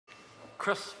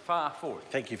Chris, far forward.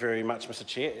 Thank you very much, Mr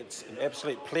Chair. It's an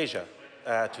absolute pleasure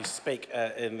to speak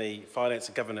in the Finance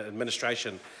and Government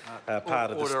Administration part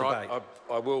of this debate.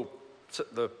 I will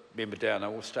sit the member down. I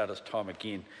will start his time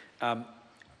again.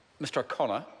 Mr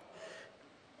O'Connor,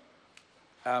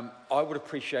 I would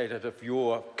appreciate it if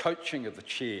your coaching of the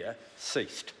chair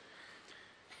ceased.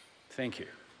 Thank you.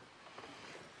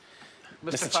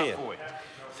 Mr Chair,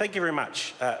 thank you very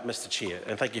much, Mr Chair,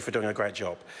 and thank you for doing a great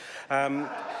job.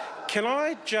 Can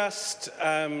I just...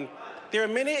 there are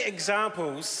many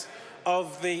examples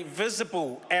of the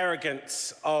visible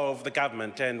arrogance of the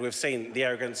government, and we've seen the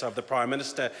arrogance of the Prime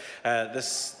Minister in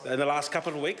the last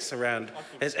couple of weeks around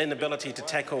his inability to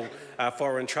tackle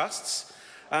foreign trusts.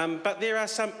 But there are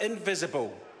some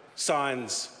invisible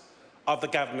signs of the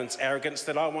government's arrogance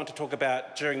that I want to talk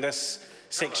about during this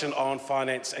section on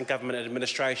finance and government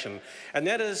administration, and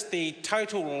that is the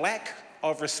total lack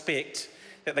of respect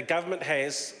that the government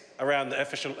has around the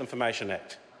Official Information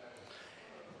Act.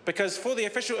 Because for the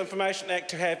Official Information Act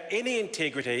to have any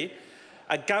integrity,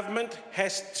 a government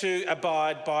has to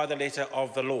abide by the letter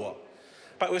of the law.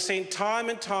 But we've seen time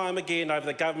and time again over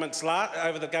the government's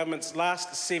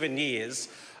last 7 years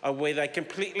where they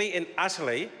completely and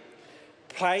utterly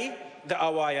play the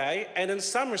OIA, and in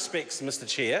some respects, Mr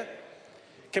Chair,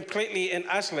 completely and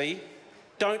utterly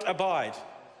don't abide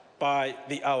by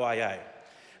the OIA.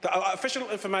 The Official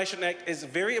Information Act is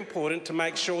very important to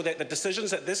make sure that the decisions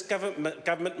that this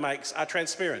government makes are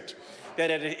transparent,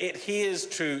 that it adheres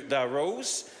to the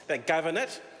rules that govern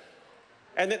it,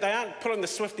 and that they aren't pulling the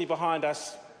Swifty behind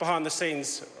us, behind the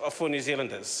scenes for New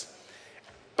Zealanders.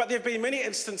 But there have been many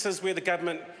instances where the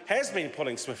government has been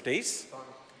pulling Swifties,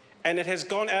 and it has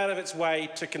gone out of its way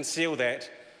to conceal that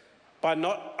by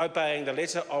not obeying the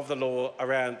letter of the law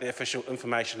around the Official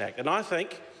Information Act. And I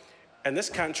think in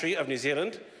this country of New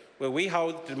Zealand, where we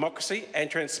hold democracy and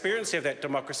transparency of that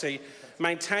democracy,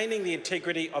 maintaining the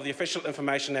integrity of the Official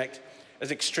Information Act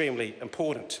is extremely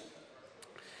important.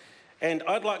 And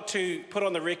I'd like to put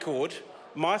on the record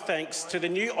my thanks to the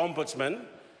new Ombudsman,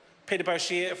 Peter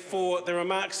Boshier, for the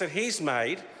remarks that he's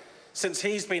made since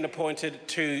he's been appointed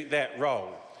to that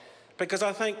role. Because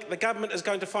I think the government is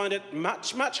going to find it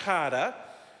much, much harder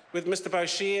with Mr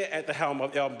Boshier at the helm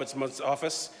of the Ombudsman's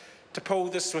office to pull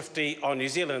the Swifty on New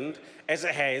Zealand as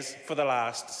it has for the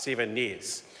last 7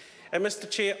 years. And Mr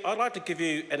Chair, I'd like to give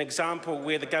you an example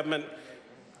where the government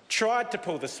tried to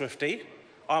pull the Swifty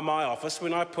on my office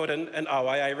when I put in an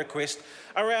OIA request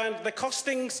around the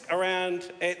costings around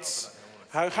its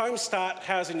Home Start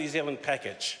Housing New Zealand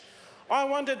package. I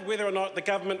wondered whether or not the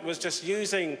government was just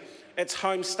using its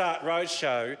Home Start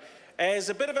Roadshow as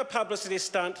a bit of a publicity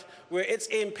stunt where its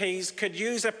MPs could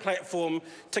use a platform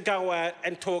to go out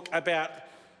and talk about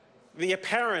the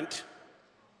apparent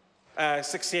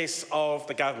success of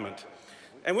the government.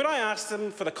 And when I asked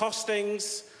them for the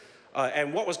costings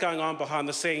and what was going on behind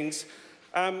the scenes,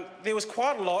 there was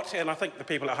quite a lot, and I think the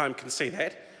people at home can see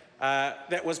that,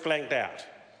 that was blanked out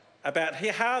about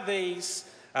how these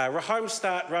Home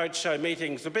Start Roadshow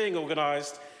meetings were being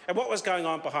organised and what was going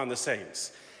on behind the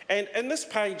scenes. And in this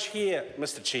page here,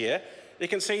 Mr Chair, you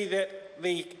can see that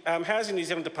the Housing New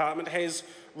Zealand Department has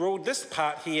ruled this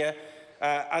part here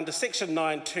under Section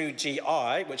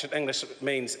 9(2)(gi), which in English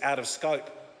means out of scope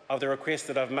of the request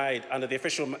that I've made under the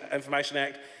Official Information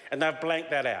Act, and they've blanked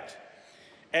that out.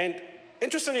 And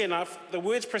interestingly enough, the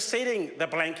words preceding the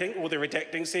blanking or the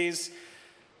redacting says,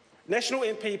 National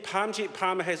MP Parmjit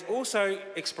Palmer has also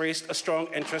expressed a strong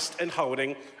interest in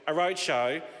holding a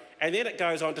roadshow, and then it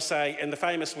goes on to say, in the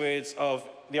famous words of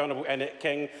the Honourable Annette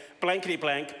King, blankety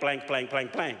blank, blank, blank,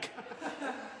 blank, blank.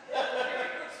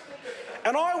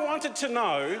 And I wanted to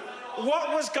know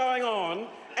what was going on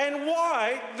and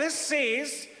why this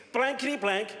says blankety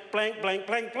blank, blank, blank,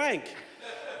 blank, blank.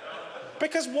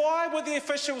 Because why would the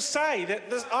officials say that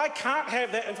I can't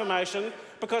have that information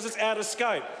because it's out of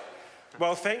scope?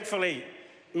 Well, thankfully,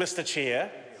 Mr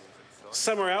Chair,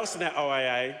 somewhere else in that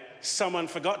OIA, someone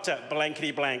forgot to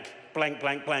blankety blank, blank,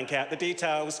 blank, blank out the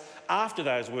details after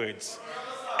those words.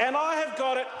 And I have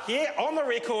got it here on the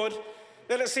record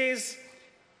that it says,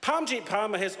 Parmjit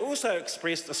Palmer has also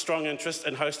expressed a strong interest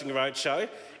in hosting a roadshow,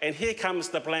 and here comes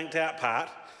the blanked out part,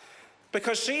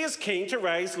 because she is keen to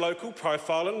raise local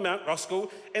profile in Mount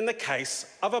Roskill in the case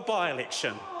of a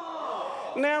by-election.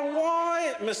 Now,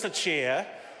 why, Mr Chair,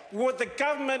 would the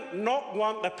government not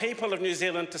want the people of New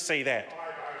Zealand to see that?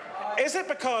 Is it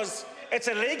because it's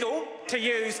illegal to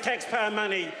use taxpayer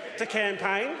money to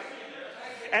campaign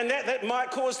and that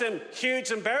might cause them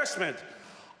huge embarrassment?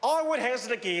 I would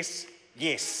hazard a guess,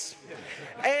 yes.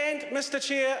 And, Mr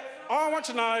Chair, I want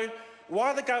to know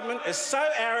why the government is so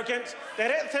arrogant that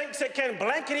it thinks it can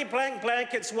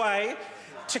blankety-blank its way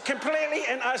to completely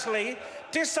and utterly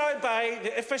disobey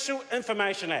the Official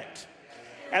Information Act.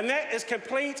 And that is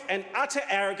complete and utter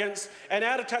arrogance and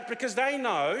out of touch, because they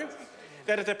know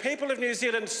that if the people of New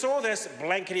Zealand saw this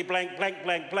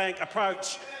blankety-blank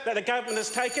approach that the government is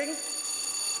taking,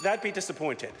 they'd be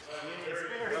disappointed.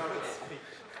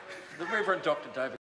 The Reverend Dr. David